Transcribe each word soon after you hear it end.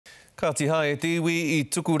Ka tiha e te iwi I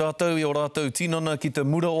tuku rātou I o rātou tinana ki te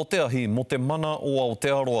mura o te ahi mo te mana o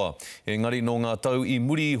Aotearoa. Engari no ngā tau I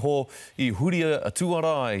muri ho I huria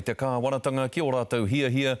tuara ai te kāwanatanga ki o rātou hia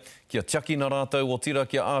kia tiakina rātou o tira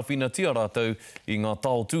kia āwhina tia rātou I ngā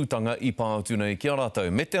tau tūtanga I pāutu nei kia rātou.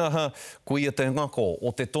 Me te aha, ko ia te ngako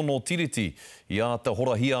o te tono tiriti I a te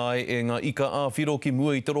horahia ai e ngā ika āwhiro ki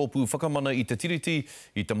mua I te rōpū whakamana I te tiriti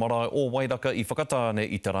I te marae o Wairaka I Whakatāne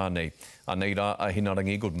I te rānei. Anei rā, a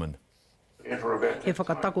Hinarangi Goodman. He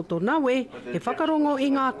whakatakoto nawe, he whakarongo I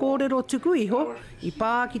ngā kōrero tuku iho, I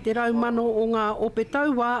pā ki te raumano o ngā ope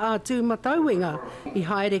taua a tūmatauenga, I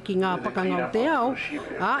haere ki ngā pakanga o te ao,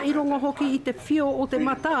 a I rongo hoki I te whio o te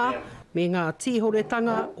mata, me ngā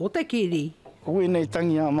tīhoretanga o te kiri. Koe nei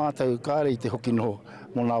tangi a mātou kāre I te hoki noho,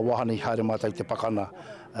 mō ngā wahana I haere mātou te pakana.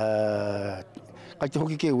 Kai te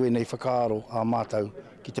hoki ke ue nei whakaaro a mātou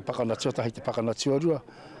ki te pakana tuatahi te pakana tuarua,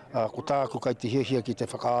 ko tāku kai te hiahia ki te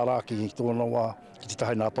whakaara ki tōna wā ki te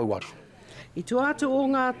tahi nā pauaru. I tu atu o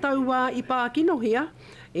ngā taua I pākinohia,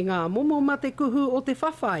 e ngā momo mate kuhu o te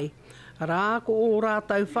whawhai. Rā ko o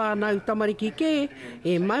rātau whānau tamariki ke,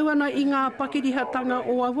 e mauana I ngā pakirihatanga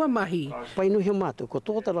o awa mahi. Painuhia mātou, ko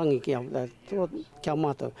tōtarangi kia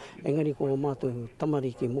mātou, engari ko mātou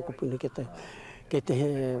tamariki mokopuni ke te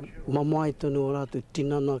mamai tonu o rātou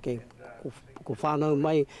tinana ke ko whānau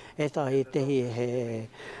mai, e tahi tehi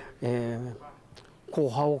ko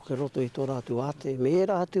hao ke roto I tō rātou ate. Me e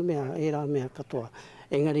rātou mea, e rā mea katoa.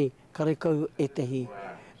 Engari, karekau e tehi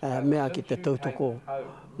mea ki te tautoko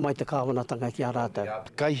mai te kāwanatanga ki a rātou.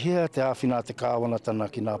 Kai hea te āwhina te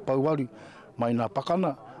kāwanatanga ki ngā pauaru, mai ngā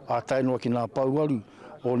pakana, a tainua ki ngā pauaru,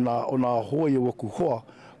 o ngā hoi o ku hoa,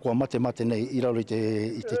 kua mate nei I raro I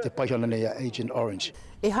te paihana nei a Agent Orange.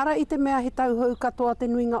 E hara I te mea he tauhau katoa te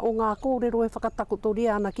nuinga o ngā kōrero e whakatakotori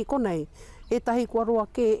ana ki konei. E tahi kua roa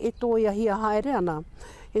ke e tōia hia haere ana.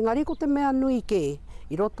 Engari ko te mea nui ke,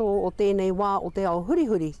 I roto o tēnei wā o te ao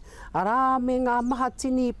hurihuri, arā me ngā maha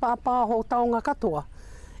tini pāpāho taonga katoa.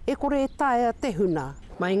 E kore e taea te huna.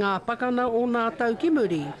 Mai ngā pakana o ngā tau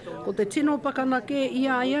kimuri, ko te tino pakana ke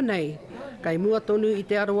ia ia nei. Kai mua tonu I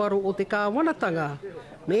te aroaro o te kāwanatanga.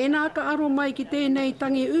 Me nā ka aro mai ki tēnei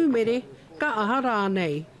tangi ūmere, ka aha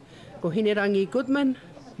rānei. Ko Hinarangi Goodman,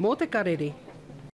 mō te Karere.